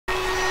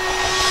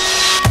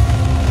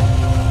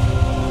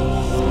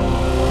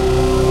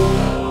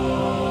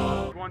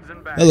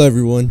Hello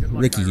everyone,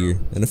 Ricky here,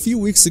 and a few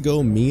weeks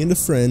ago me and a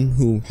friend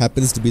who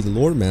happens to be the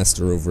lore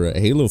master over at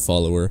Halo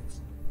Follower,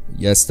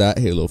 yes that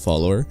Halo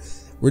Follower,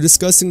 were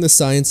discussing the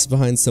science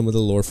behind some of the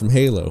lore from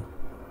Halo.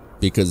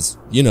 Because,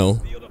 you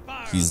know,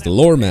 he's the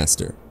lore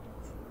master.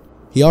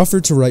 He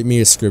offered to write me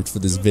a script for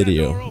this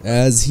video,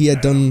 as he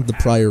had done the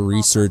prior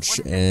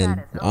research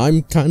and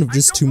I'm kind of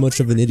just too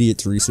much of an idiot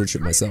to research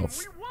it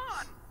myself.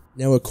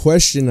 Now a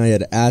question I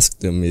had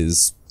asked him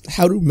is,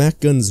 how do Mac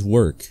guns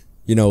work?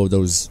 You know,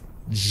 those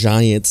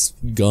giant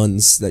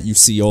guns that you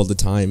see all the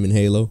time in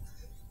Halo.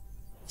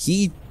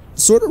 He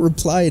sort of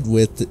replied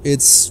with,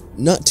 it's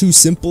not too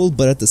simple,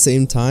 but at the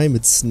same time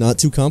it's not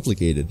too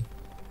complicated.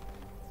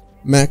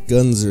 Mac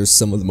guns are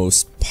some of the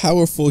most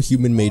powerful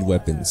human-made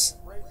weapons.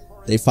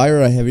 They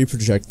fire a heavy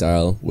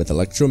projectile with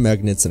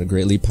electromagnets and a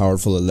greatly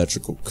powerful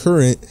electrical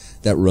current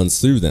that runs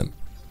through them.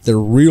 Their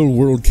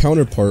real-world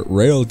counterpart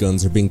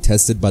railguns are being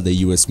tested by the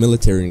US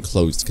military in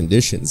closed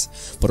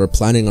conditions, but are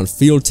planning on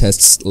field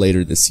tests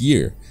later this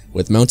year,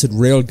 with mounted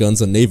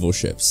railguns on naval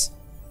ships.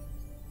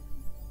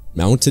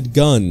 Mounted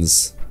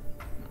guns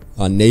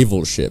on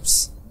naval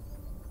ships.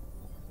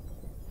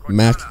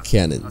 Mac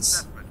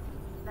cannons.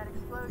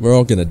 We're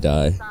all gonna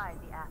die.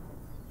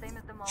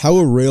 How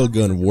a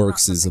railgun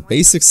works is a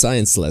basic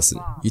science lesson.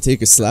 You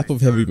take a slab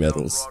of heavy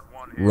metals,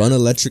 run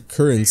electric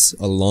currents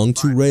along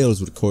two rails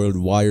with coiled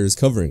wires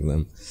covering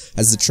them.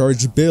 As the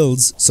charge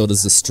builds, so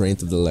does the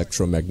strength of the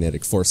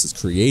electromagnetic forces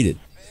created.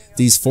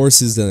 These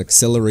forces then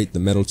accelerate the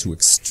metal to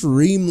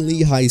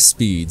extremely high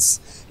speeds,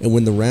 and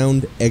when the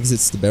round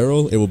exits the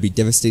barrel, it will be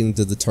devastating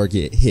to the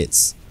target it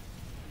hits.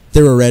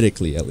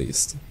 Theoretically, at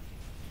least.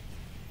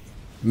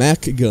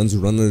 Mac guns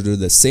run under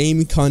the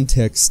same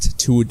context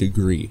to a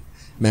degree.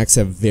 Macs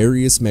have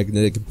various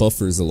magnetic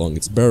buffers along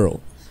its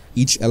barrel,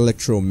 each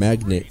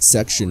electromagnet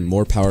section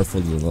more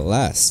powerful than the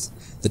last.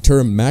 The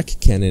term Mac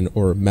cannon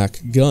or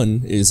Mac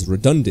gun is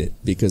redundant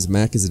because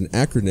Mac is an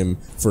acronym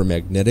for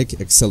Magnetic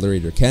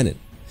Accelerator Cannon.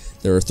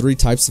 There are three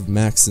types of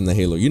Macs in the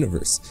Halo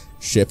universe: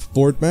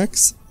 shipboard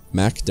Macs,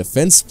 Mac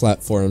defense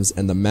platforms,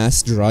 and the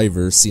mass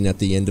driver seen at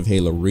the end of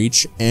Halo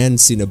Reach and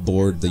seen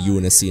aboard the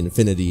UNSC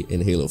Infinity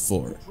in Halo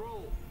 4.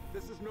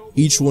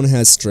 Each one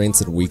has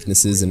strengths and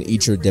weaknesses, and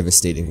each are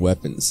devastating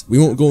weapons. We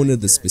won't go into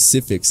the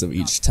specifics of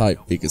each type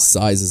because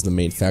size is the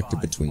main factor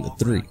between the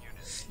three.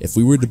 If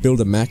we were to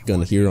build a Mac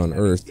gun here on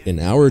Earth in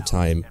our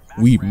time,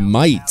 we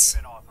might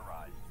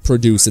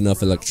produce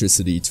enough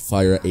electricity to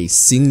fire a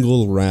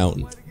single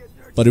round,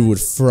 but it would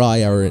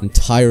fry our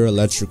entire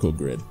electrical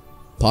grid,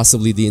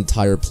 possibly the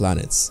entire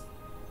planets.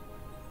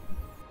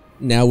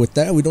 Now with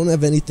that, we don't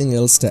have anything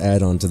else to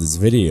add on to this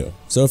video,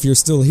 so if you're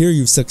still here,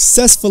 you've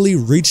successfully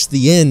reached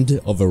the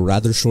end of a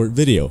rather short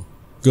video.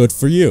 Good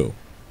for you.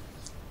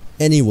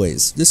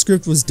 Anyways, this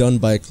script was done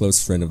by a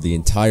close friend of the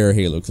entire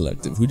Halo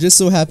collective, who just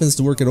so happens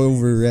to work it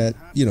over at,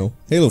 you know,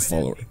 Halo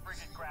Follower.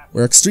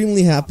 We're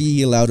extremely happy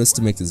he allowed us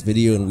to make this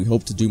video, and we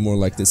hope to do more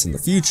like this in the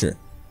future.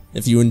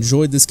 If you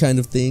enjoyed this kind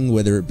of thing,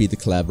 whether it be the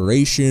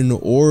collaboration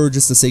or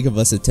just the sake of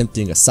us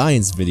attempting a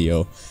science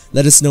video,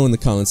 let us know in the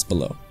comments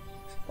below.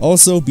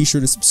 Also, be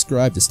sure to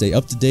subscribe to stay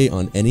up to date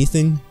on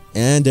anything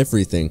and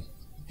everything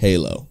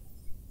Halo.